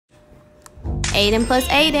Ayden plus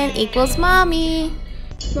Ayden equals mommy.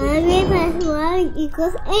 Mommy plus mom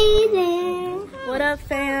equals Ayden. What up,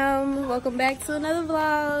 fam? Welcome back to another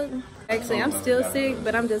vlog. Actually, I'm still sick,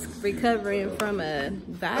 but I'm just recovering from a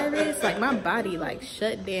virus. Like, my body, like,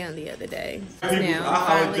 shut down the other day. Now, I'm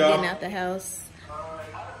finally getting out the house.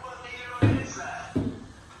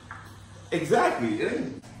 Exactly.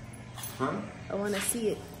 Huh? I want to see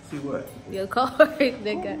it. See what? Your card,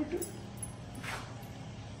 nigga.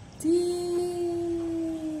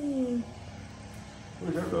 Dang.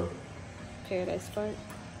 Where'd that go? Paradise Park.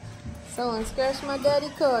 Someone scratched my daddy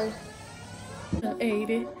car. Go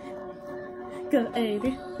Ayden. Go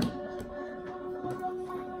Ayden.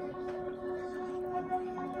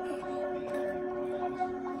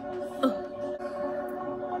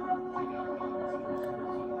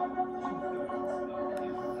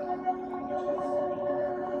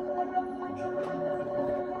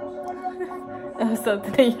 That was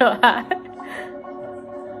something in your eye.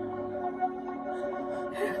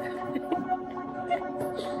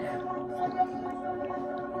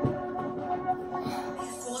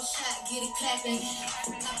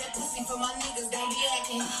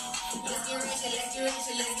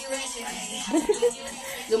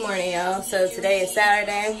 Good morning, y'all. So today is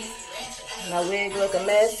Saturday. My wig look a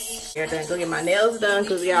mess. I'm gonna go get my nails done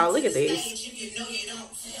because y'all look at these.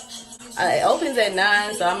 It opens at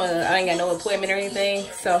 9, so I ain't got no appointment or anything.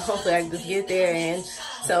 So hopefully I can just get there and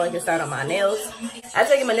so I can start on my nails.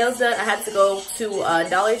 After I get my nails done, I have to go to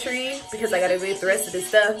Dollar Tree because I gotta get the rest of the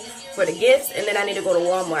stuff for the gifts, and then I need to go to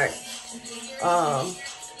Walmart.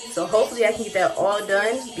 So hopefully I can get that all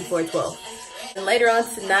done before 12. And later on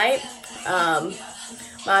tonight,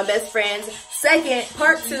 my best friend's second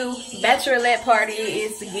part 2 bachelorette party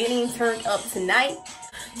is getting turned up tonight.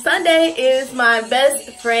 Sunday is my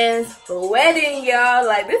best friend's wedding, y'all.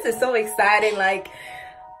 Like, this is so exciting. Like,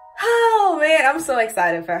 oh man, I'm so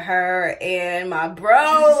excited for her and my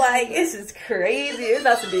bro. Like, it's just crazy. It's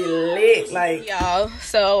about to be lit, like, y'all.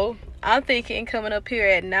 So I'm thinking coming up here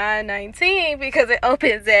at 9:19 because it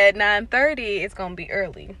opens at 9:30. It's gonna be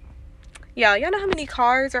early. Y'all know how many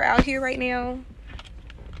cars are out here right now?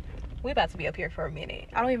 We about to be up here for a minute.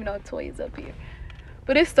 I don't even know if Toy is up here,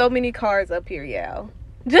 but there's so many cars up here, y'all.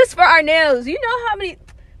 Just for our nails. You know how many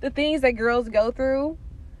the things that girls go through,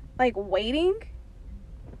 like waiting.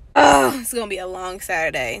 Oh, it's gonna be a long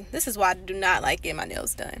Saturday. This is why I do not like getting my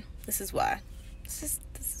nails done. This is why. This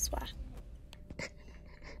is why.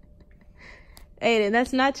 Ayden,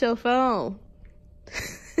 that's not your phone.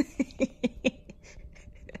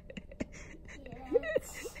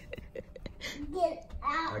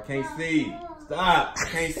 I can't see. Stop. I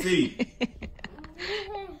can't see.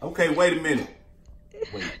 Okay, wait a minute.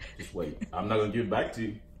 Wait, just wait. I'm not gonna give it back to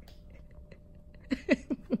you.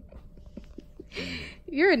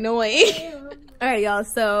 You're annoying. All right, y'all.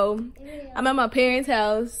 So I'm at my parents'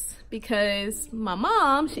 house because my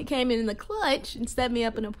mom, she came in the clutch and set me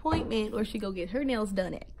up an appointment where she go get her nails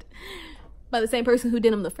done at by the same person who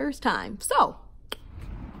did them the first time. So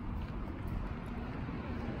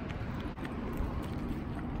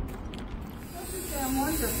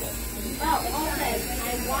wonderful. Oh, okay.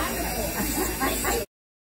 I'm wonderful.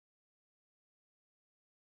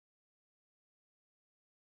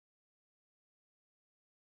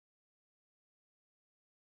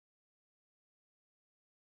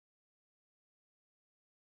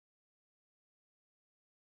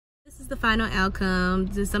 This is the final outcome.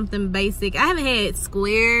 Just something basic. I haven't had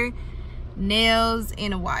square nails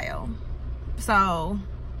in a while, so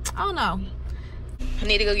I don't know. I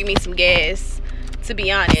need to go get me some gas, to be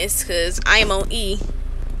honest, because I am on E-ness.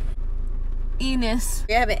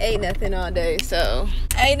 I haven't ate nothing all day, so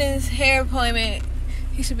Ayden's hair appointment,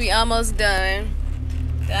 he should be almost done.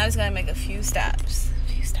 Then I just gotta make a few stops.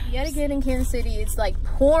 Yet again in Kansas City, it's like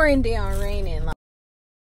pouring down, raining. Like,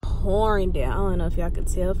 pouring down. I don't know if y'all can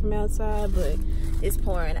tell from outside, but it's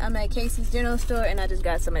pouring. I'm at Casey's General Store and I just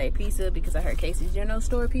got some of their pizza because I heard Casey's General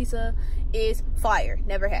Store pizza is fire.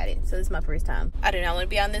 Never had it, so this is my first time. I do not want to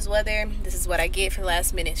be on this weather. This is what I get for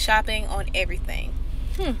last minute shopping on everything.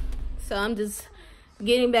 So I'm just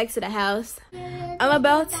getting back to the house. I'm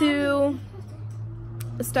about to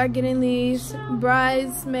start getting these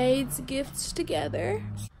bridesmaids gifts together.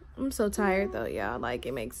 I'm so tired though, y'all. Like,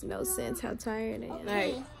 it makes no sense how tired I am.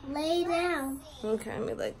 Okay, right. Lay down. Okay, let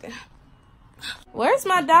me lay down. Where's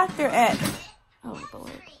my doctor at? Oh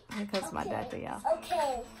Lord, here comes my doctor, y'all.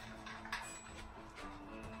 Okay.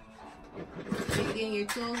 You getting your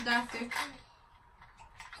tools, doctor?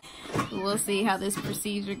 We'll see how this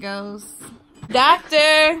procedure goes.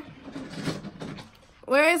 Doctor!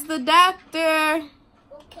 Where is the doctor?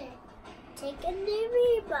 Okay. Take a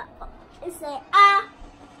delivery, but it's say ah.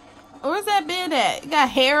 Where's that bed at? It got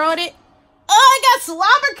hair on it. Oh, it got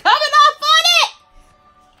slobber coming off on it.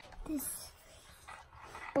 This.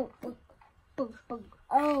 Boom, boom, boom, boom.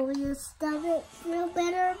 Oh, your stomach feel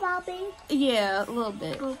better, Bobby? Yeah, a little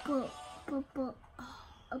bit. Boom, boom, boom, boom.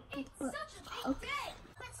 Okay, okay.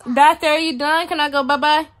 Doctor, are you done? Can I go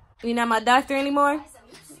bye-bye? You're not my doctor anymore?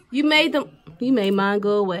 You made mine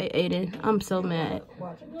go away, Ayden. I'm so mad.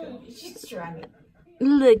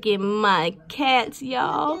 Look at my cats,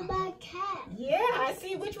 y'all. My cat. Yeah, I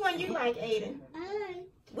see. Which one you like, Ayden? I like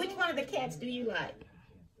Which one of the cats do you like?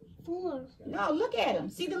 4. No, look at them.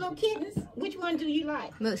 See the little kittens? Which one do you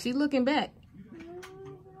like? Look, she looking back.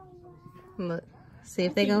 Look, see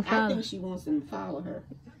if they gonna I follow. think she wants them to follow her.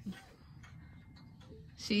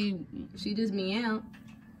 She just meow.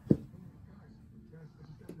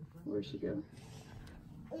 Where'd she go?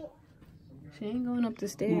 She ain't going up the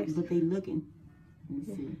stairs. But they looking.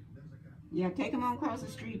 Let's see. Yeah, take them on across the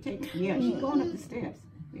street. Yeah, she's going up the steps.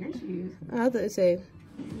 There she is. I thought it said.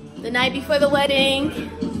 The night before the wedding,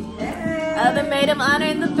 other maid of honor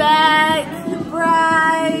in the back, the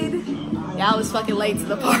bride. Y'all was fucking late to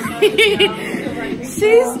the party.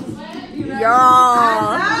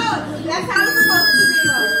 Y'all. That's how it's supposed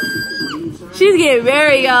to be. She's getting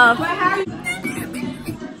very young.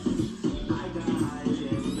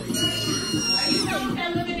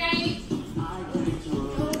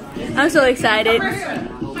 I'm so excited.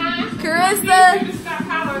 Carissa.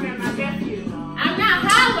 I'm not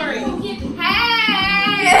hollering.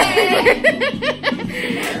 Hey!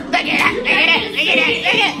 Look at that.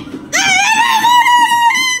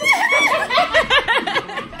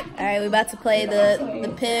 Alright, we about to play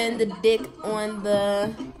the pin, the dick on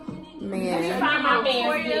the man. Find my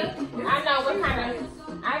man's dick.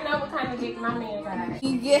 I know what kind of dick my man got.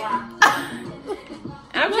 Yeah.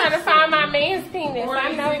 I'm trying to find my man's penis.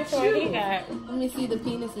 I know which one he got. Let me see the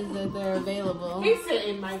penises that are available. He said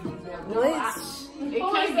it might be them. Which? It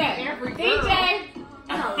can't be every DJ.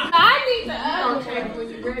 I need the other one. When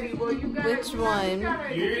you ready, boy, you got Which one? You gotta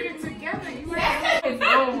get it together. You have his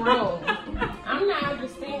own room. I'm not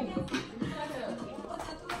understanding.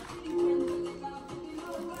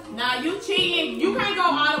 Now you cheating. You can't go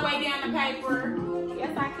all the way down the paper.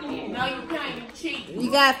 Yes, I can. No, you can't. You cheating.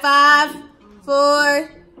 You got 5, 4,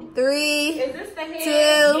 3, Is this the 2, head?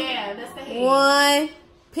 Yeah, that's the head. 1.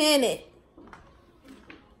 Pin it.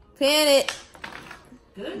 Pin it.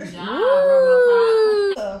 Good job.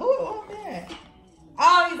 Woo. Who on that?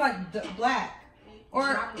 Oh, he's like black. Or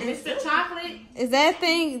Mr. Chocolate. Is that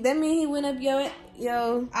thing? That mean he went up yo?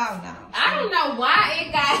 oh no. I don't know why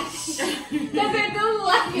it got. Cause it do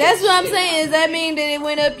like. That's what I'm saying. Does that mean that it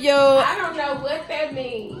went up yo? I don't know what that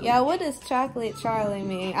means. Yeah, what does chocolate Charlie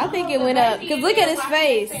mean? I think it went up. Cause look at his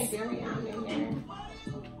face.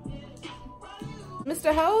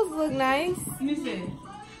 Mr. Hose look nice. Let me see.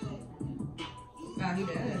 Wow, he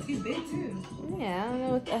does. He's big too. Yeah, I don't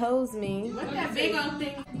know what the hose mean. What's that big old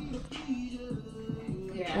thing?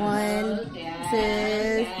 1,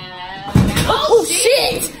 2. Oh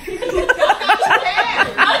shit!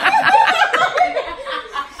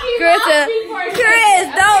 Chris,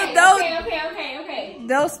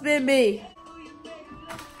 don't spin me.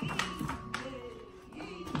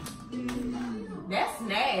 That's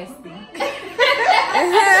nasty.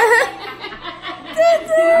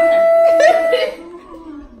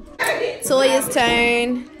 Toya's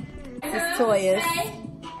turn. This is Toya's.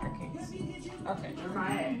 Okay.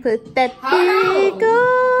 Put that dick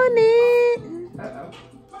on it.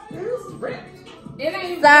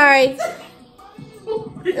 Sorry.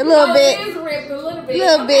 A little bit. It is ripped a little bit. A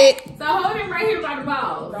little bit. So hold it right here by the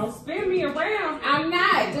balls. Don't spin me around. I'm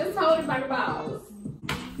not. Just hold it by the balls.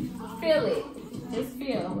 Feel it. Just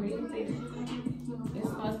feel. What do you think? It's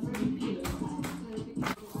supposed to be peeled.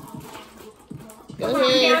 Go Come on,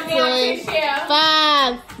 ahead, count down Toya. to Chelle.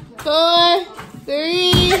 5, 4,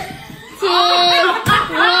 3, 2,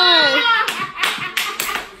 1.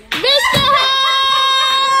 Mr.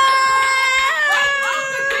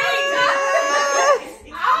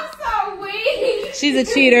 I'm so weak. She's a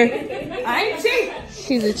cheater. I ain't cheating.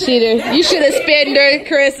 She's a cheater. You should have spent her,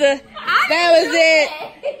 Carissa. That was it.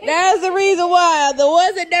 That was the reason why. The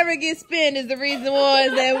ones that never get spent is the reason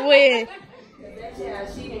ones that win. Yeah,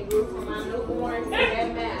 she didn't grew from my newborn to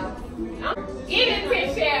that mouth. Get it,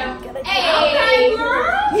 Chelle. Hey, okay, girl.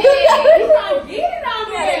 Hey, you gonna get it on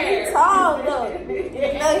there. Tall though.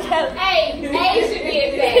 Hey, Asia did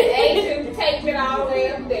that. Asia taped it all the way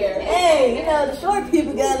up there. Hey, you know the short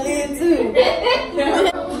people gotta live too.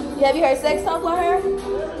 Have you heard sex talk with her?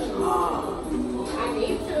 I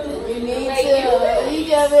need to. You need to. You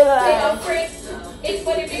gotta be like. It It's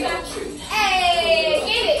what if you got true. Hey,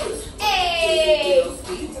 get it. Hey.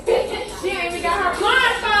 She ain't even got her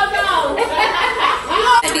blindfold on.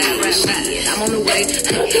 I'm on the way.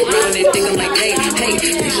 When they think I'm like, hey,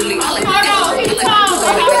 usually all like,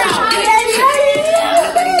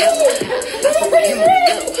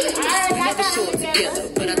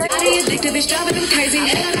 addictive, it's driving them crazy.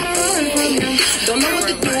 Don't know what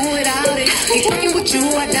to do without it. He's fucking with you,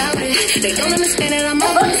 I doubt it. They don't understand that I'm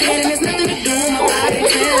over 10 and there's nothing to do with my body.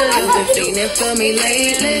 You've been feeling for me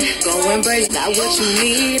lately. Go embrace, got what you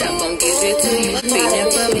need. I'm gonna give it to you.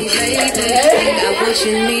 Feeling for me lately. Got what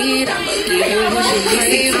you need. I'm gonna give you what you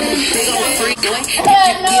crave. Big old freak boy.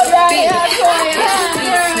 If you give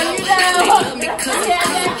it,